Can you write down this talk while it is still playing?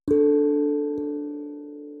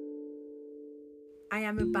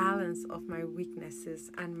am a balance of my weaknesses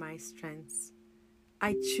and my strengths.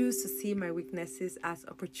 I choose to see my weaknesses as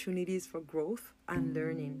opportunities for growth and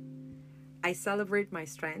learning. I celebrate my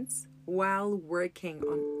strengths while working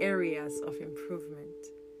on areas of improvement.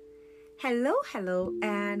 Hello,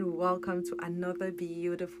 and welcome to another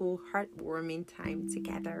beautiful, heartwarming time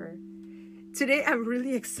together. Today, I'm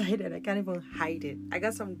really excited. I can't even hide it. I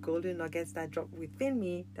got some golden nuggets that dropped within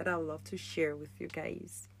me that I would love to share with you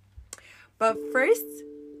guys. But first,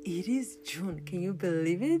 it is June. Can you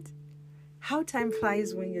believe it? How time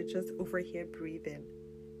flies when you're just over here breathing.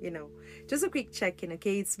 Just a quick check-in,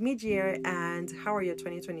 okay? It's mid-year, and how are your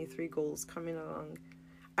 2023 goals coming along?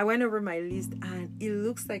 I went over my list, and it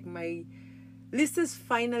looks like my list is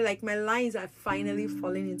final, like my lines are finally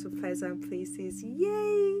falling into pleasant places.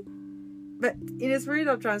 Yay! But in the spirit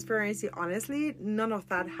of transparency, honestly, none of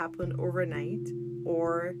that happened overnight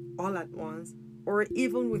or all at once or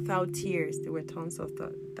even without tears. There were tons of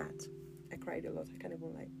that. I cried a lot. I can't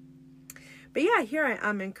even lie. But yeah, here I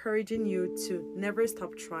am encouraging you to never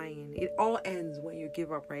stop trying. It all ends when you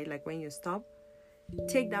give up, right? Like when you stop.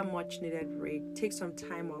 Take that much needed break. Take some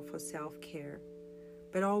time off for self-care.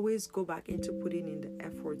 But always go back into putting in the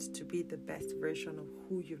efforts to be the best version of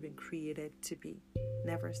who you've been created to be.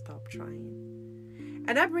 Never stop trying.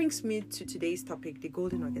 And that brings me to today's topic, the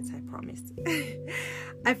golden nuggets I promised.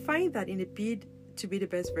 I find that in the bid to be the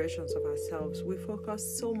best versions of ourselves, we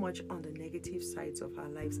focus so much on the negative sides of our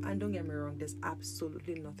lives. And don't get me wrong, there's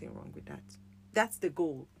absolutely nothing wrong with that. That's the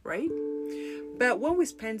goal, right? But when we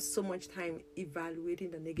spend so much time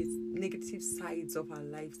evaluating the negative sides of our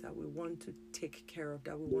lives that we want to take care of,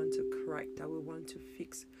 that we want to correct, that we want to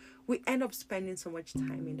fix, we end up spending so much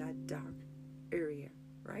time in that dark area,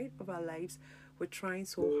 right, of our lives. We're trying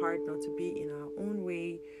so hard not to be in our own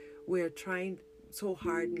way. We're trying so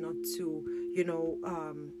hard not to,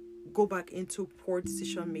 go back into poor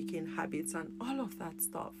decision-making habits and all of that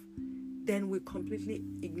stuff. Then we completely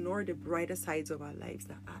ignore the brighter sides of our lives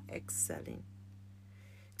that are excelling.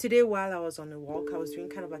 Today, while I was on a walk, I was doing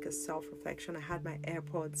kind of like a self-reflection. I had my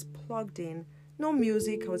AirPods plugged in, no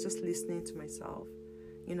music. I was just listening to myself,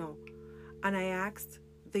 and I asked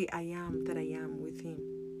the I am that I am within,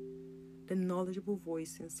 the knowledgeable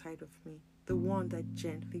voice inside of me, the one that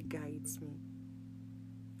gently guides me.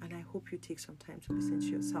 And I hope you take some time to listen to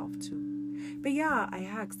yourself too. But yeah,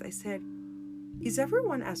 I said, is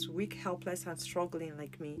everyone as weak, helpless, and struggling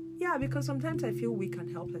like me? Yeah, because sometimes I feel weak and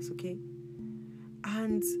helpless, okay?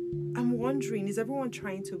 And I'm wondering, is everyone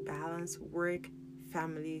trying to balance work,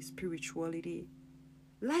 family, spirituality,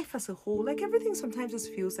 life as a whole? Like everything sometimes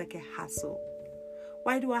just feels like a hassle.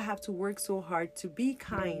 Why do I have to work so hard to be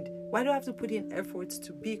kind? Why do I have to put in efforts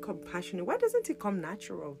to be compassionate? Why doesn't it come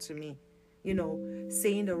natural to me?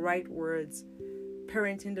 Saying the right words,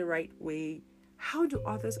 parenting the right way. How do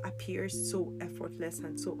others appear so effortless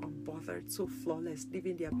and so unbothered, so flawless,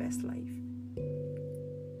 living their best life?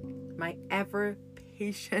 My ever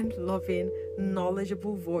patient, loving,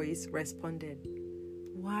 knowledgeable voice responded,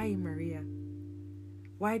 why, Maria?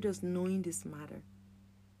 Why does knowing this matter?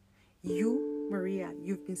 You, Maria,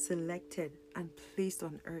 you've been selected and placed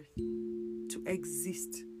on earth to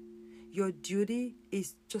exist. Your duty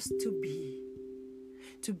is just to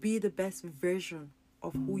be the best version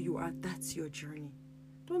of who you are. That's your journey.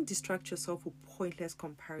 Don't distract yourself with pointless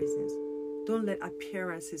comparisons. Don't let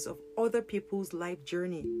appearances of other people's life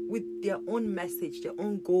journey with their own message, their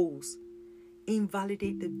own goals,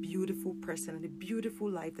 invalidate the beautiful person and the beautiful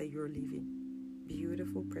life that you're living.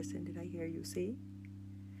 Beautiful person, did I hear you say?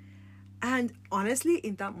 And honestly,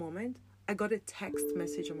 in that moment, I got a text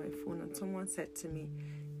message on my phone and someone said to me,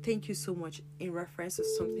 thank you so much, in reference to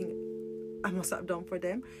something I must have done for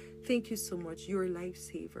them. Thank you so much. You're a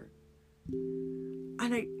lifesaver.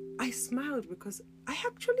 And I smiled because I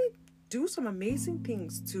actually do some amazing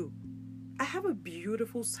things too. I have a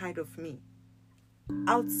beautiful side of me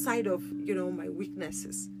outside of, my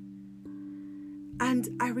weaknesses. And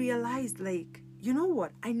I realized, you know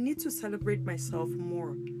what? I need to celebrate myself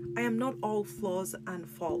more. I am not all flaws and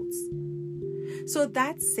faults. So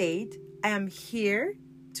that said, I am here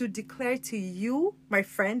to declare to you, my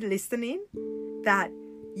friend listening, that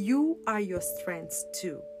you are your strengths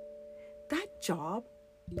too. That job,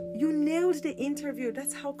 you nailed the interview.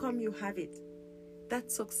 That's how come you have it. That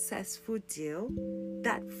successful deal,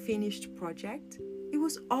 that finished project, it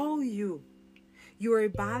was all you. You are a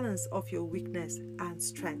balance of your weakness and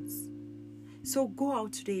strengths. So go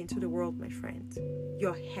out today into the world, my friend.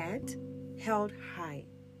 Your head held high.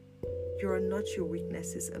 You are not your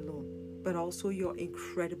weaknesses alone, but also your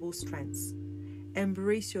incredible strengths.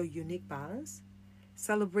 Embrace your unique balance,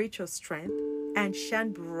 celebrate your strength, and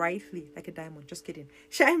shine brightly like a diamond. Just kidding.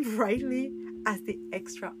 Shine brightly as the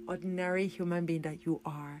extraordinary human being that you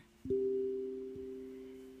are.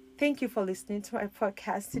 Thank you for listening to my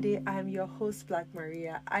podcast today. I'm your host, Black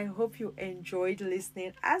Maria. I hope you enjoyed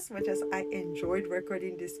listening as much as I enjoyed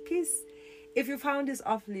recording this piece. If you found this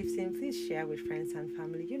uplifting, please share with friends and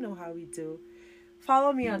family. You know how we do.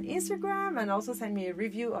 Follow me on Instagram and also send me a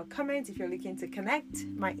review or comment if you're looking to connect.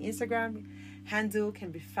 My Instagram handle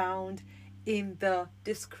can be found in the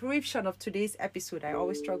description of today's episode. I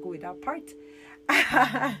always struggle with that part.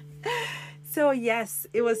 So yes,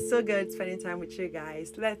 it was so good spending time with you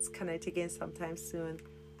guys. Let's connect again sometime soon.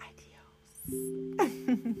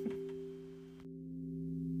 Adios.